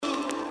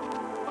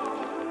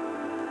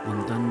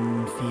Und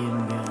dann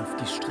fielen wir auf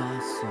die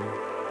Straße.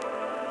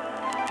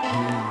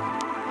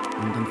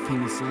 Ja, und dann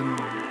fing es an.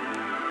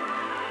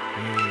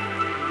 Hey,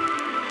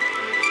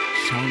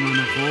 schau mal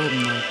nach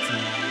oben,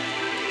 Alter.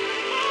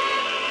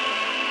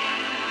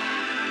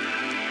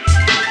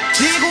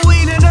 Die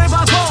Ruinen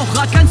über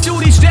Pawcut, kannst du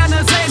die Sterne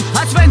sehen,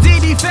 als wenn sie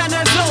die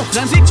Ferne sucht.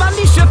 Dann sieht man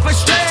die Schiffe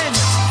stehen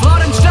vor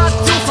dem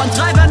Stadtufern,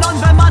 treiben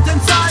unbemannten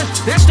Saal.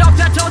 Der Staub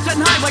der toten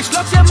Heimweg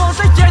schluckt im Mond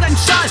durch jeden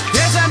Schall.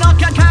 Dieser Ort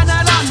kennt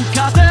keine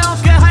Landkarte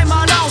auf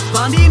geheimer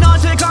Laufbahn. Die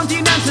 9.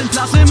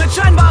 Kontinentenklasse mit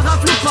scheinbarer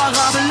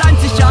Flugparabel.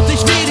 Einzigartig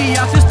wie die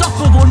Jagd ist doch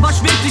bewohnbar,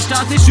 schwebt sie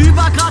statisch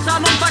über Kratern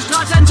und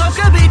verstrahlten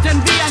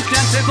Druckgebieten wie ein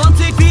Sternschip und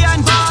zieht wie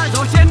ein Wal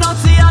durch den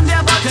Ozean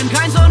der Wolken.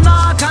 Kein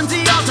Sonar kann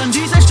sie orten,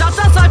 diese Stadt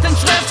aus alten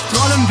Schrift.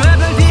 Trollen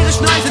wirbelt ihre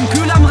Schneisen,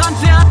 kühl am Rand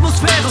der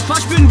Atmosphäre.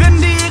 Verspüren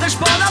Winde ihre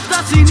Spuren, auf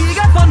dass sie nie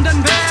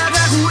gefunden wäre.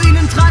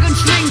 Ruinen tragen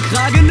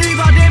Schlingkragen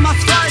über dem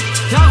Asphalt.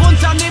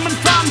 Darunter nehmen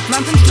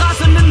Farbenpflanzen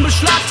Straßen in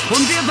Beschlag.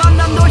 Und wir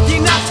wandern durch die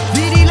Nacht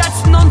wie die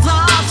letzten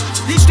unserer Art.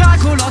 Die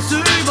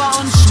Stahlkolosse über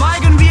uns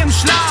schweigen wie im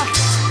Schlaf.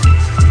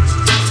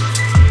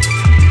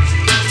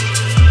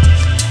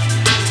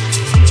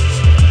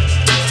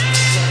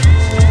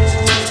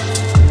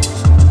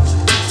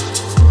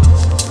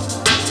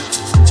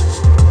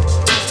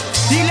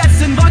 Die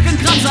letzten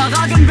Wolkenkratzer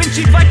ragen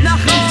windschief weit nach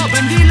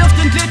oben. Die Luft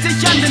entlädt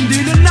sich an den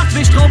Dünen, Nacht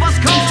wie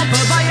Stroboskope.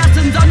 Bei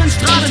ersten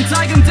Sonnenstrahlen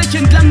zeigen sich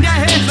entlang der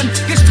Häfen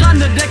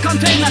gestrandete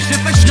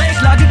Containerschiffe,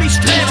 Schräglage wie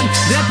Streben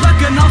der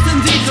Brücken aus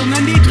den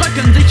Siedlungen. Die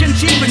drücken sich in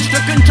schiefen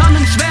Stücken,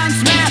 Tonnen schwer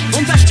ins Meer.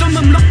 Unter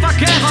stummem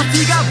Luftverkehr aus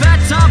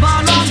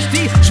Tigerwetterballons,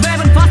 die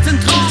schweben fast in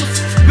Trance.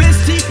 Bis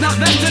tief nach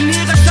Westen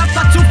ihre Stadt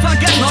dazu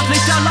vergessen.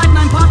 Nordlichter leiten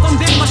ein paar von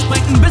dem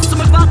Versprechen. Bis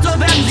zum Äquator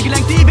werden sie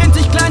gelenkt. Die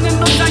winzig kleinen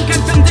Nussern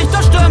kämpfen sich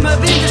durch Stürme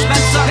wie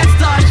Gespenster.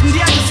 Letzte Eichen, die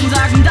Ältesten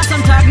sagen, dass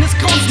an Tagen des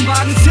großen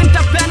Wagens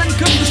hinter fernen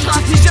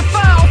Küstenstraßen die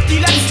Schiffe auf die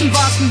letzten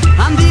warten.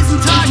 An diesen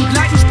Tagen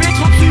gleiten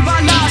Spätrups über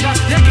Lager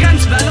der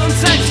Grenzwelle und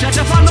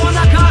Zeltstädte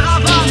verlorener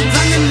Karawanen.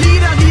 Sangen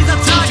Lieder dieser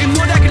Tage,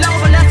 nur der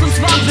Glaube lässt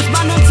uns warten, bis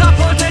man uns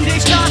abholt in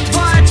die Stadt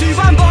weit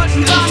überm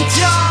Wolkenrand,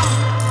 ja.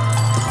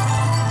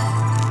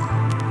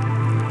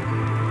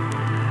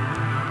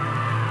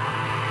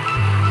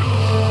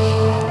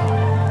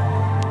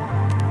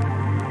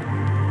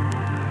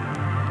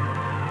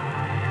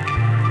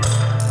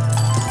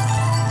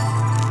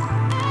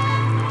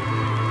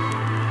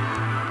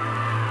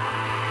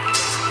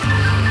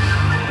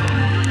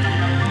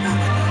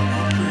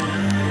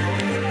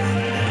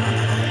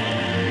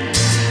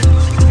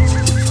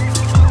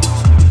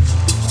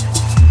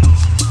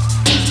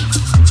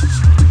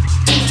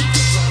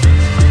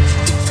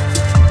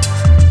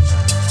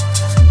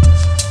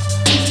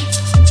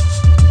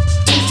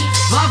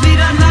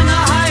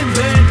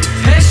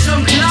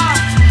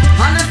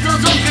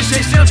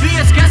 Wie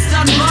es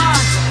gestern war,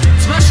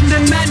 zwischen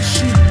den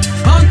Menschen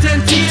und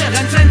den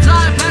Tieren,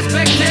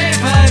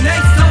 Zentralperspektive,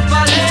 nichts zu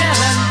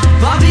verlieren.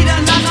 War wieder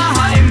ein langer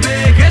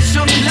Heimweg, ist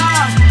schon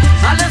klar.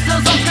 Alles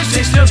nur so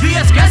Geschichte, wie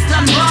es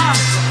gestern war,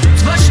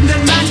 zwischen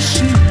den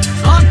Menschen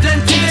und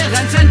den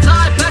Tieren,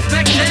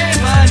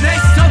 Zentralperspektive,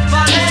 nichts zu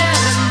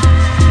verlieren.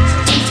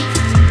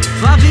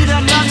 War wieder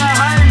ein langer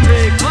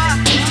Heimweg, war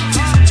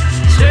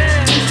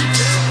schön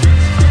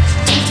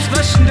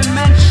zwischen den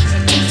Menschen.